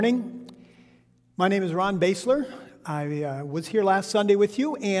Morning. My name is Ron Basler. I was here last Sunday with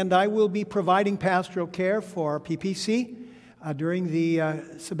you, and I will be providing pastoral care for PPC during the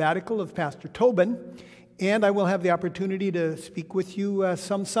sabbatical of Pastor Tobin, and I will have the opportunity to speak with you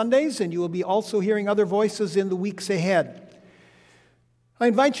some Sundays, and you will be also hearing other voices in the weeks ahead. I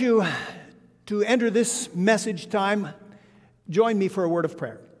invite you to enter this message time. Join me for a word of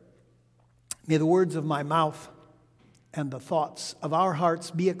prayer. May the words of my mouth and the thoughts of our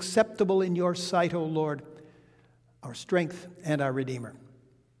hearts be acceptable in your sight, O Lord, our strength and our Redeemer.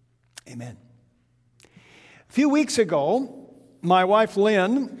 Amen. A few weeks ago, my wife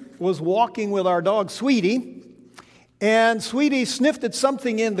Lynn was walking with our dog Sweetie, and Sweetie sniffed at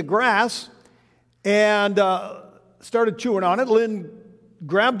something in the grass and started chewing on it. Lynn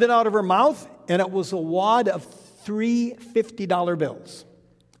grabbed it out of her mouth, and it was a wad of three $50 bills.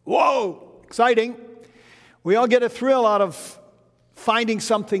 Whoa! Exciting. We all get a thrill out of finding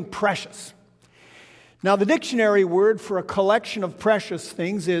something precious. Now, the dictionary word for a collection of precious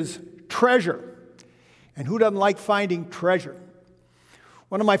things is treasure. And who doesn't like finding treasure?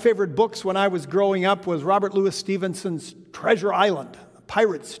 One of my favorite books when I was growing up was Robert Louis Stevenson's Treasure Island, a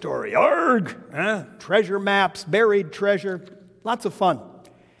pirate story. Arrgh! Treasure maps, buried treasure, lots of fun.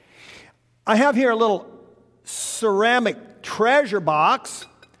 I have here a little ceramic treasure box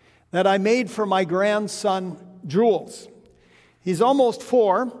that I made for my grandson, Jules. He's almost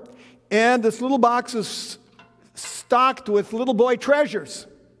 4, and this little box is stocked with little boy treasures.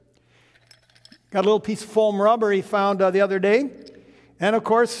 Got a little piece of foam rubber he found the other day, and of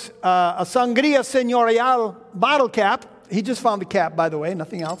course, a Sangria Señorial bottle cap. He just found the cap, by the way,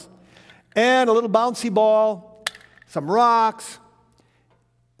 nothing else. And a little bouncy ball, some rocks.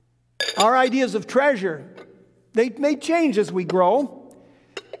 Our ideas of treasure, they may change as we grow,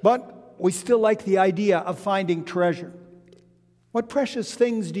 but we still like the idea of finding treasure. What precious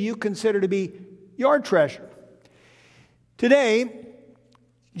things do you consider to be your treasure? Today,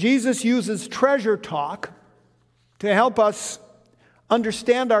 Jesus uses treasure talk to help us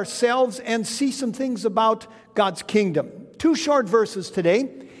understand ourselves and see some things about God's kingdom. 2 short verses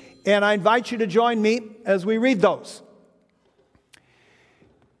today, and I invite you to join me as we read those.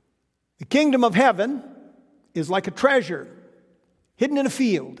 The kingdom of heaven is like a treasure hidden in a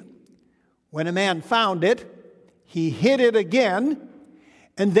field. When a man found it, he hid it again,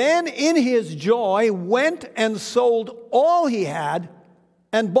 and then in his joy went and sold all he had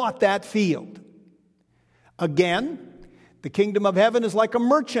and bought that field. Again, the kingdom of heaven is like a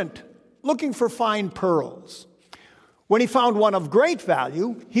merchant looking for fine pearls. When he found one of great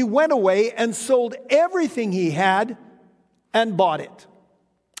value, he went away and sold everything he had and bought it.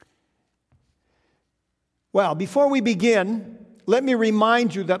 Well, before we begin, let me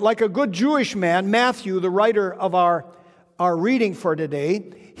remind you that like a good Jewish man, Matthew, the writer of our reading for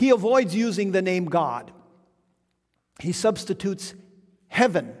today, he avoids using the name God. He substitutes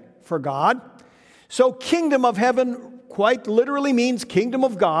heaven for God. So kingdom of heaven quite literally means kingdom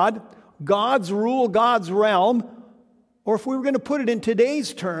of God, God's rule, God's realm, or if we were going to put it in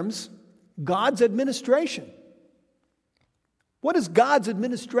today's terms, God's administration. What is God's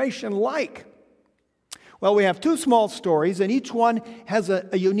administration like? Well, we have 2 small stories, and each one has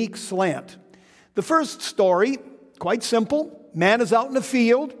a unique slant. The first story, quite simple. Man is out in the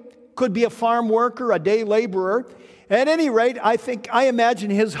field, could be a farm worker, a day laborer. At any rate, I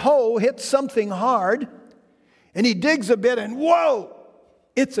imagine his hoe hits something hard, and he digs a bit, and whoa,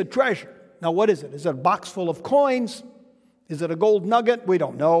 it's a treasure. Now, what is it? Is it a box full of coins? Is it a gold nugget? We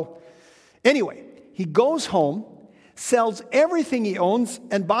don't know. Anyway, he goes home, sells everything he owns,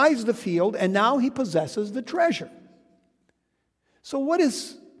 and buys the field, and now he possesses the treasure. So what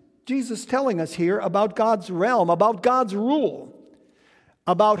is Jesus telling us here about God's realm, about God's rule,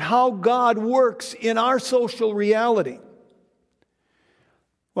 about how God works in our social reality?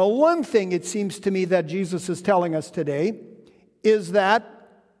 Well, one thing it seems to me that Jesus is telling us today is that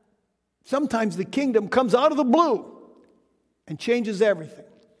sometimes the kingdom comes out of the blue and changes everything.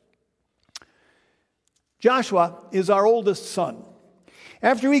 Joshua is our oldest son.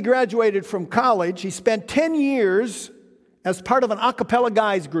 After he graduated from college, he spent 10 years as part of an a cappella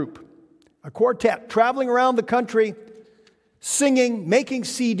guys group, a quartet, traveling around the country, singing, making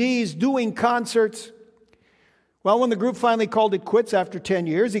CDs, doing concerts. Well, when the group finally called it quits after 10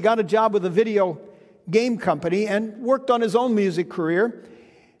 years, he got a job with a video game company and worked on his own music career.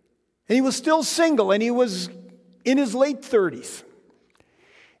 And he was still single, and he was in his late 30s.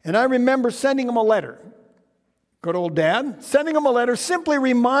 And I remember sending him a letter. Good old Dad, sending him a letter simply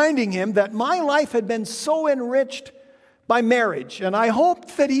reminding him that my life had been so enriched by marriage, and I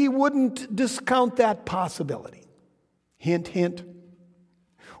hoped that he wouldn't discount that possibility. Hint, hint.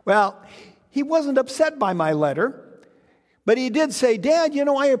 Well, he wasn't upset by my letter, but he did say, Dad,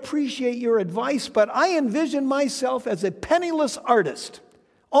 I appreciate your advice, but I envision myself as a penniless artist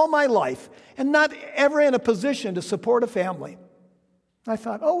all my life and not ever in a position to support a family. I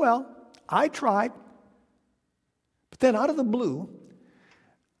thought, oh, well, I tried. But then out of the blue,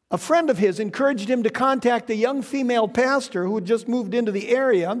 a friend of his encouraged him to contact a young female pastor who had just moved into the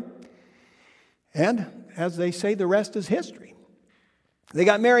area. And as they say, the rest is history. They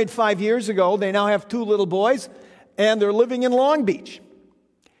got married 5 years ago. They now have 2 little boys, and they're living in Long Beach.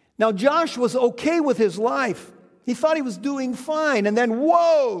 Now, Josh was okay with his life. He thought he was doing fine. And then,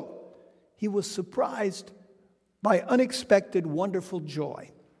 whoa, he was surprised by unexpected, wonderful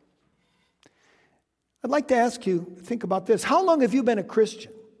joy. I'd like to ask you, think about this. How long have you been a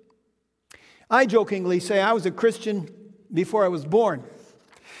Christian? I jokingly say I was a Christian before I was born.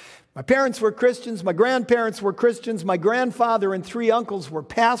 My parents were Christians, my grandparents were Christians, my grandfather and 3 uncles were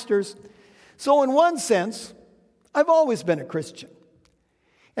pastors. So in one sense, I've always been a Christian.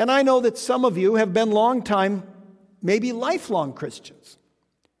 And I know that some of you have been long-time, maybe lifelong Christians.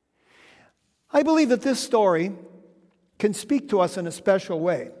 I believe that this story can speak to us in a special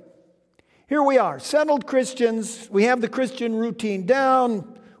way. Here we are, settled Christians. We have the Christian routine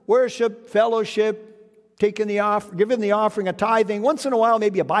down, worship, fellowship, giving the offering, a tithing, once in a while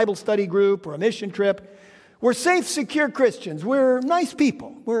maybe a Bible study group or a mission trip. We're safe, secure Christians. We're nice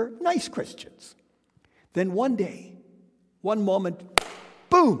people. We're nice Christians. Then one day, one moment,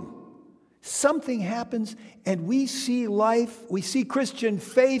 boom, something happens and we see life, we see Christian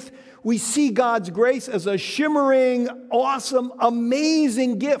faith, we see God's grace as a shimmering, awesome,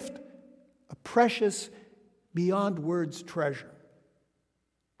 amazing gift, a precious, beyond words treasure.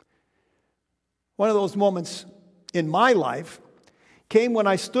 One of those moments in my life came when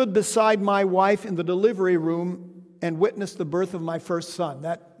I stood beside my wife in the delivery room and witnessed the birth of my first son,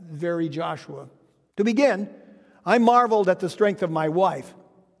 that very Joshua. To begin, I marveled at the strength of my wife.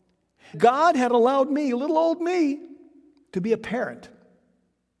 God had allowed me, little old me, to be a parent.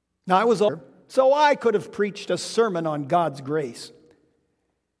 Now, I was older, so I could have preached a sermon on God's grace.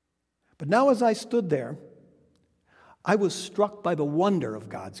 But now as I stood there, I was struck by the wonder of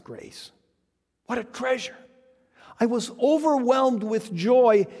God's grace. What a treasure. I was overwhelmed with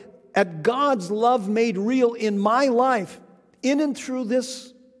joy at God's love made real in my life, in and through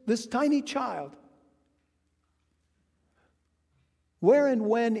this tiny child. Where and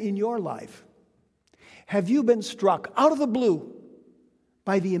when in your life have you been struck out of the blue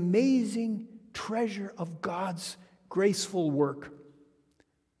by the amazing treasure of God's graceful work?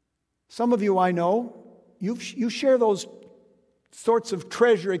 Some of you I know, you share those sorts of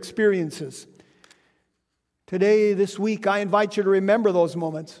treasure experiences. Today, this week, I invite you to remember those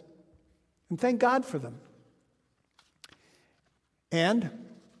moments and thank God for them. And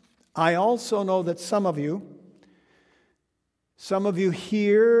I also know that some of you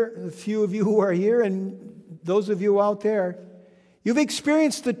here, a few of you who are here, and those of you out there, you've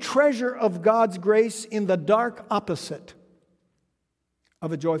experienced the treasure of God's grace in the dark opposite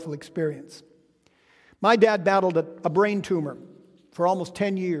of a joyful experience. My dad battled a brain tumor for almost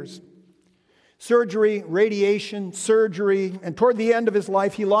 10 years. Surgery, radiation, surgery, and toward the end of his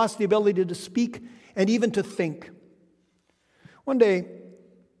life, he lost the ability to speak and even to think. One day,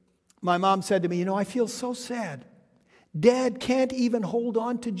 my mom said to me, I feel so sad. Dad can't even hold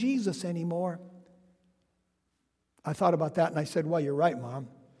on to Jesus anymore. I thought about that and I said, well, you're right, Mom.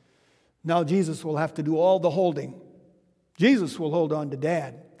 Now Jesus will have to do all the holding. Jesus will hold on to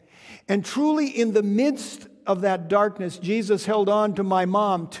Dad. And truly, in the midst of that darkness, Jesus held on to my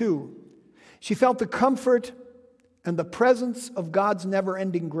mom too. She felt the comfort and the presence of God's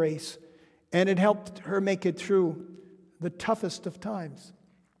never-ending grace, and it helped her make it through the toughest of times.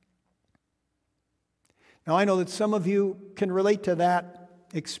 Now, I know that some of you can relate to that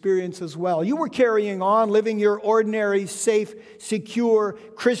experience as well. You were carrying on, living your ordinary, safe, secure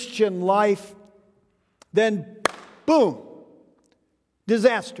Christian life. Then, boom,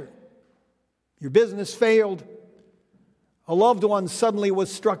 disaster. Your business failed. A loved one suddenly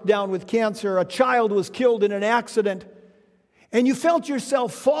was struck down with cancer. A child was killed in an accident. And you felt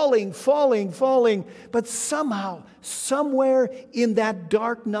yourself falling. But somehow, somewhere in that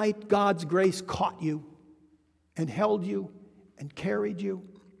dark night, God's grace caught you and held you and carried you.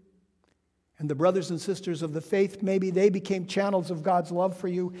 And the brothers and sisters of the faith, maybe they became channels of God's love for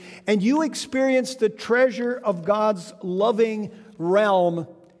you. And you experienced the treasure of God's loving realm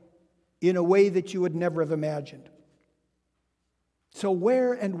in a way that you would never have imagined. So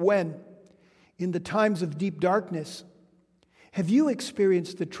where and when, in the times of deep darkness, have you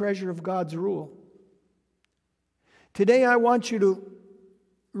experienced the treasure of God's rule? Today I want you to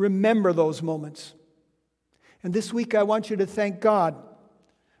remember those moments. And this week I want you to thank God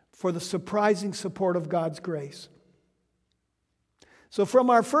for the surprising support of God's grace. So from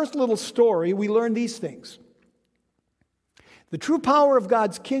our first little story, we learn these things. The true power of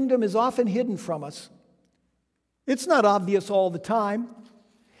God's kingdom is often hidden from us. It's not obvious all the time.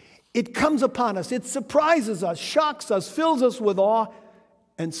 It comes upon us. It surprises us, shocks us, fills us with awe,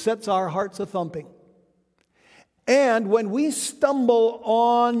 and sets our hearts a-thumping. And when we stumble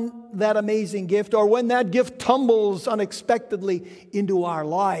on that amazing gift, or when that gift tumbles unexpectedly into our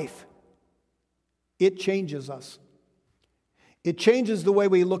life, it changes us. It changes the way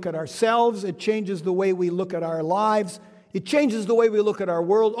we look at ourselves. It changes the way we look at our lives. It changes the way we look at our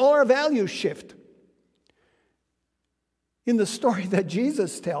world. All our values shift. In the story that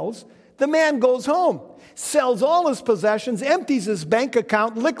Jesus tells, the man goes home, sells all his possessions, empties his bank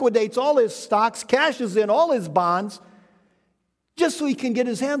account, liquidates all his stocks, cashes in all his bonds, just so he can get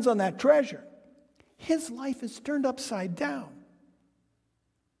his hands on that treasure. His life is turned upside down.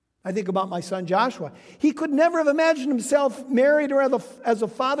 I think about my son Joshua. He could never have imagined himself married or as a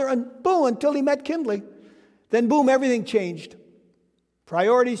father, and boom, until he met Kindley. Then boom, everything changed.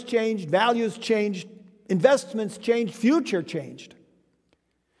 Priorities changed, values changed, investments changed, future changed.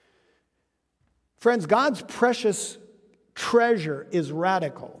 Friends, God's precious treasure is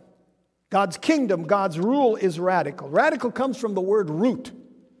radical. God's kingdom, God's rule is radical. Radical comes from the word root.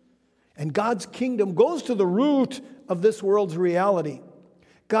 And God's kingdom goes to the root of this world's reality.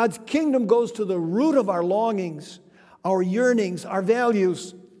 God's kingdom goes to the root of our longings, our yearnings, our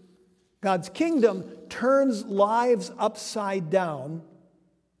values. God's kingdom turns lives upside down,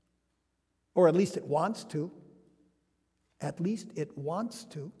 or at least it wants to. At least it wants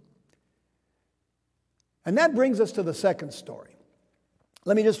to. And that brings us to the second story.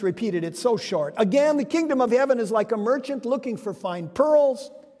 Let me just repeat it. It's so short. Again, the kingdom of heaven is like a merchant looking for fine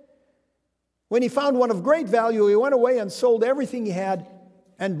pearls. When he found one of great value, he went away and sold everything he had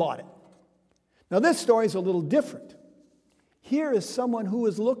and bought it. Now, this story is a little different. Here is someone who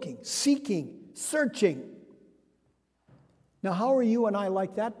is looking, seeking, searching. Now, how are you and I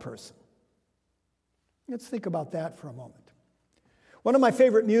like that person? Let's think about that for a moment. One of my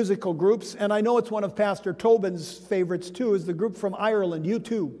favorite musical groups, and I know it's one of Pastor Tobin's favorites too, is the group from Ireland,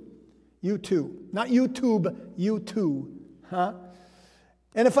 U2. U2. Not YouTube, U2. Huh?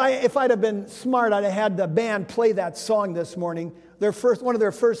 And if I'd have been smart, I'd have had the band play that song this morning. One of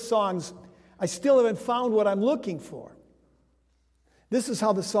their first songs, I still haven't found what I'm looking for. This is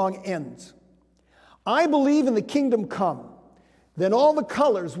how the song ends. I believe in the kingdom come. Then all the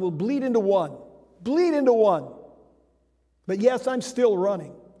colors will bleed into one. Bleed into one. But yes, I'm still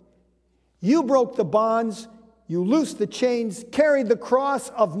running. You broke the bonds. You loosed the chains, carried the cross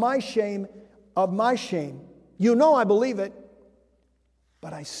of my shame, You know I believe it.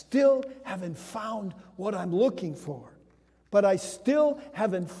 But I still haven't found what I'm looking for.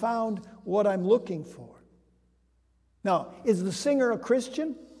 Now, is the singer a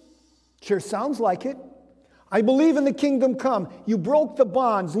Christian? Sure sounds like it. I believe in the kingdom come. You broke the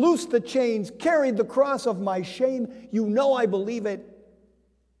bonds, loosed the chains, carried the cross of my shame. You know I believe it.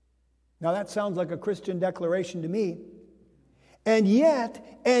 Now that sounds like a Christian declaration to me. And yet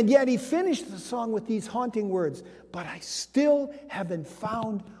he finished the song with these haunting words. But I still haven't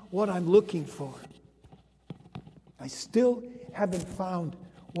found what I'm looking for. I still haven't found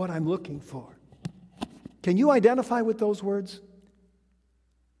what I'm looking for. Can you identify with those words?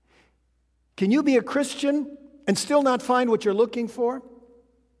 Can you be a Christian and still not find what you're looking for?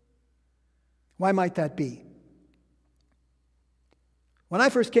 Why might that be? When I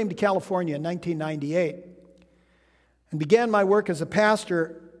first came to California in 1998 and began my work as a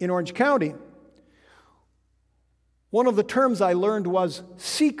pastor in Orange County, one of the terms I learned was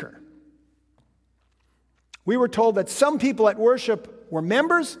seeker. We were told that some people at worship were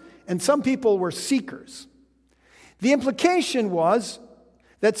members and some people were seekers. The implication was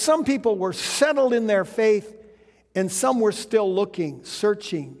that some people were settled in their faith and some were still looking,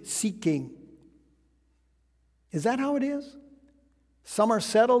 searching, seeking. Is that how it is? Some are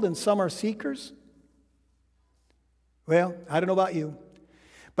settled and some are seekers? Well, I don't know about you,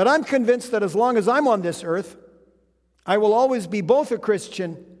 but I'm convinced that as long as I'm on this earth, I will always be both a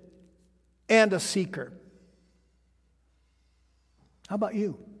Christian and a seeker. How about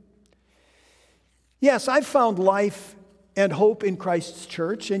you? Yes, I've found life and hope in Christ's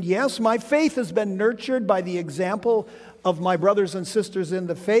church. And yes, my faith has been nurtured by the example of my brothers and sisters in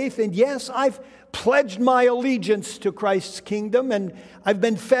the faith. And yes, I've pledged my allegiance to Christ's kingdom. And I've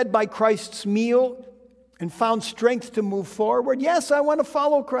been fed by Christ's meal and found strength to move forward. Yes, I want to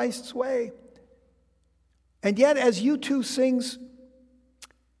follow Christ's way. And yet, as U2 sings,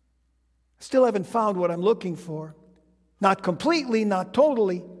 Still haven't found what I'm looking for. Not completely, not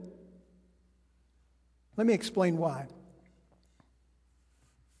totally. Let me explain why.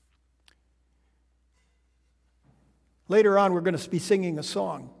 Later on, we're going to be singing a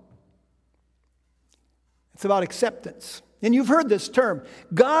song. It's about acceptance. And you've heard this term.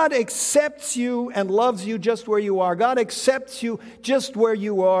 God accepts you and loves you just where you are. God accepts you just where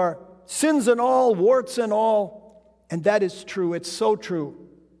you are. Sins and all, warts and all. And that is true. It's so true.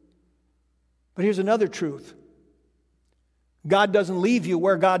 But here's another truth. God doesn't leave you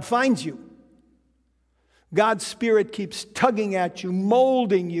where God finds you. God's Spirit keeps tugging at you,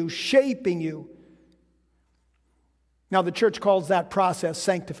 molding you, shaping you. Now, the church calls that process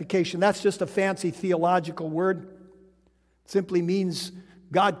sanctification. That's just a fancy theological word. It simply means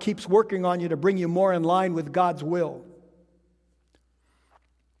God keeps working on you to bring you more in line with God's will.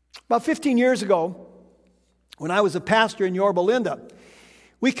 About 15 years ago, when I was a pastor in Yorba Linda,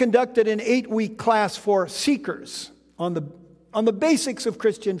 we conducted an 8-week class for seekers on the basics of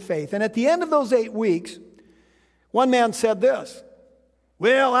Christian faith. And at the end of those 8 weeks, one man said this: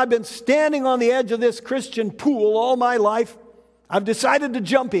 "Well, I've been standing on the edge of this Christian pool all my life. I've decided to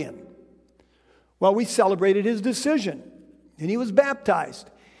jump in." Well, we celebrated his decision, and he was baptized,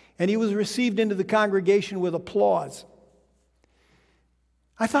 and he was received into the congregation with applause.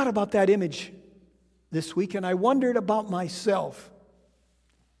 I thought about that image this week, and I wondered about myself.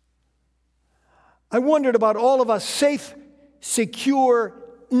 I wondered about all of us safe, secure,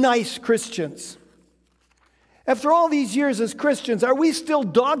 nice Christians. After all these years as Christians, are we still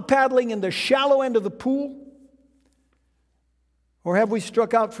dog paddling in the shallow end of the pool? Or have we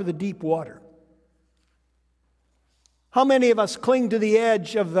struck out for the deep water? How many of us cling to the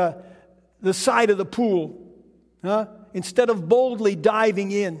edge of the side of the pool, instead of boldly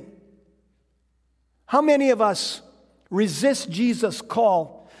diving in? How many of us resist Jesus'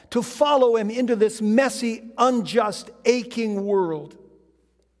 call to follow him into this messy, unjust, aching world?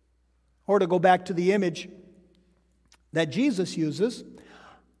 Or to go back to the image that Jesus uses,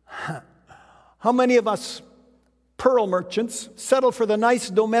 how many of us pearl merchants settle for the nice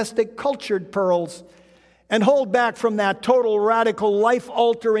domestic cultured pearls and hold back from that total, radical,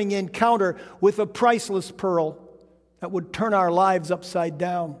 life-altering encounter with a priceless pearl that would turn our lives upside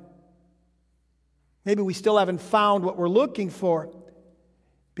down? Maybe we still haven't found what we're looking for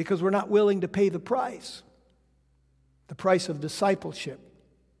because we're not willing to pay the price of discipleship.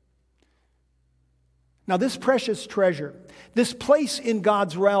 Now, this precious treasure, this place in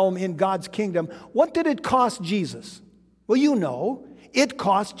God's realm, in God's kingdom, what did it cost Jesus? Well, you know, it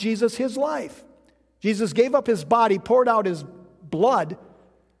cost Jesus his life. Jesus gave up his body, poured out his blood,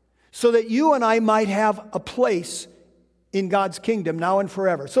 so that you and I might have a place in God's kingdom now and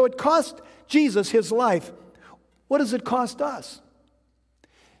forever. So it cost Jesus his life. What does it cost us?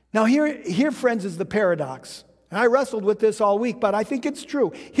 Now, here, friends, is the paradox. And I wrestled with this all week, but I think it's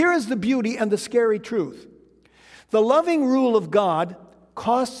true. Here is the beauty and the scary truth. The loving rule of God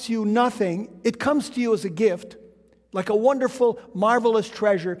costs you nothing. It comes to you as a gift, like a wonderful, marvelous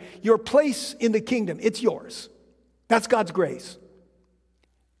treasure. Your place in the kingdom, it's yours. That's God's grace.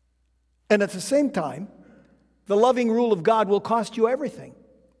 And at the same time, the loving rule of God will cost you everything.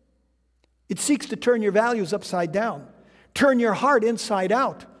 It seeks to turn your values upside down, turn your heart inside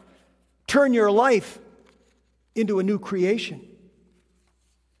out, turn your life into a new creation.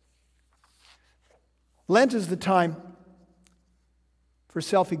 Lent is the time for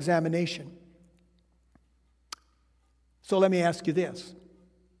self-examination. So let me ask you this.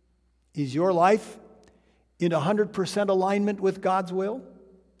 Is your life in 100% alignment with God's will?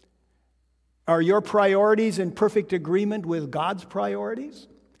 Are your priorities in perfect agreement with God's priorities?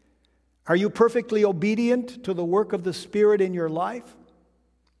 Are you perfectly obedient to the work of the Spirit in your life?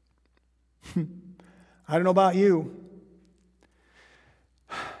 I don't know about you,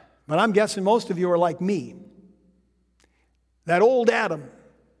 but I'm guessing most of you are like me. That old Adam,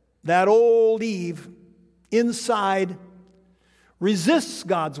 that old Eve, inside resists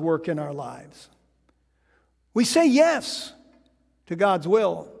God's work in our lives. We say yes to God's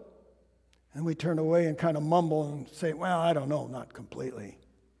will, and we turn away and kind of mumble and say, well, I don't know, not completely.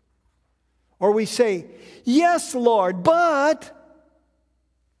 Or we say, yes, Lord, but...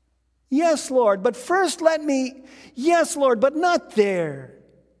 Yes, Lord, but first yes, Lord, but not there.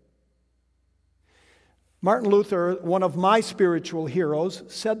 Martin Luther, one of my spiritual heroes,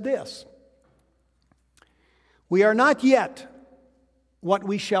 said this: "We are not yet what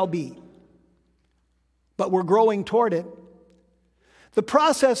we shall be, but we're growing toward it. The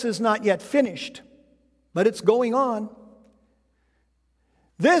process is not yet finished, but it's going on.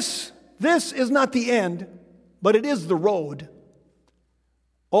 This is not the end, but it is the road.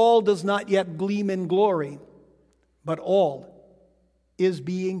 All does not yet gleam in glory, but all is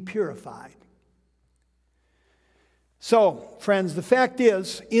being purified. So, friends, the fact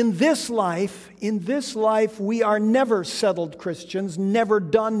is, in this life, we are never settled Christians, never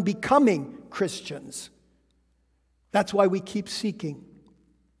done becoming Christians. That's why we keep seeking.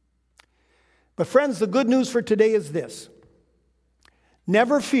 But friends, the good news for today is this.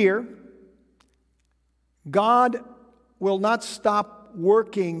 Never fear. God will not stop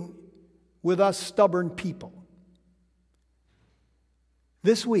working with us stubborn people.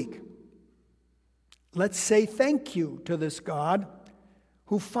 This week, let's say thank you to this God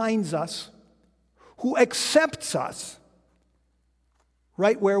who finds us, who accepts us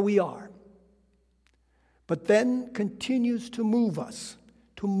right where we are, but then continues to move us,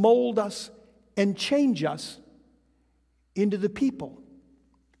 to mold us, and change us into the people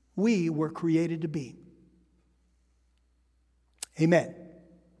we were created to be. Amen.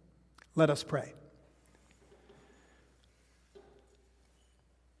 Let us pray.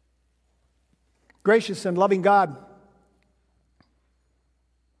 Gracious and loving God,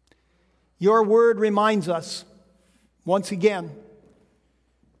 your word reminds us once again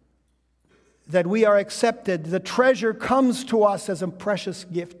that we are accepted. The treasure comes to us as a precious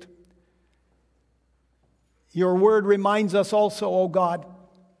gift. Your word reminds us also, O God,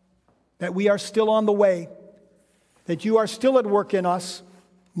 that we are still on the way, that you are still at work in us,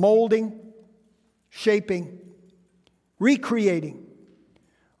 molding, shaping, recreating.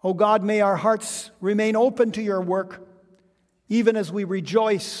 O God, may our hearts remain open to your work, even as we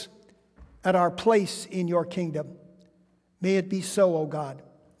rejoice at our place in your kingdom. May it be so, O God.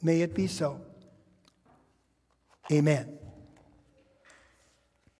 May it be so. Amen.